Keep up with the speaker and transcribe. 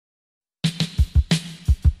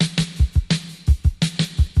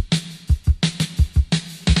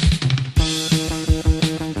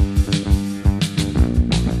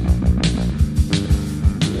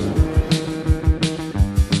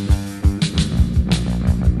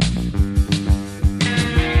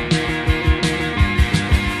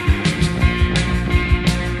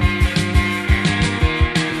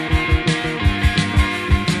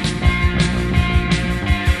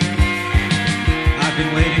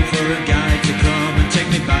waiting for a guy to come and take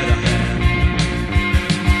me by the hand.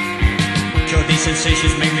 Sure, these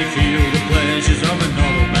sensations make me feel the pleasures of a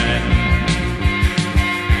normal man.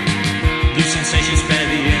 These sensations spare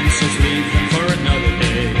the insults, leave them for another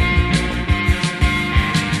day.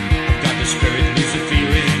 I've got the spirit, lose the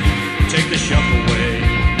feeling, take the shuff away.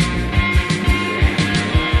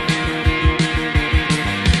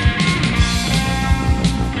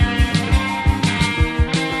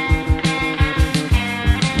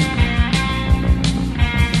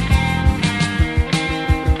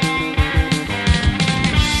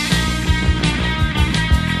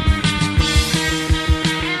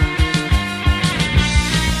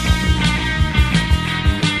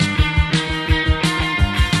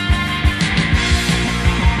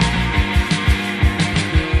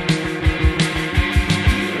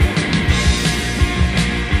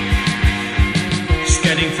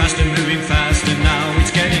 Getting faster, moving faster, now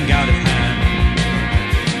it's getting out of hand.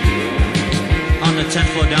 On the 10th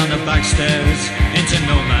floor, down the back stairs, into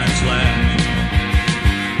no man's land.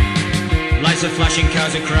 Lights are flashing,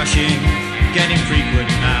 cars are crashing, getting frequent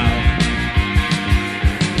now.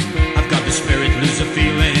 I've got the spirit, lose the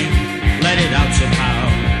feeling,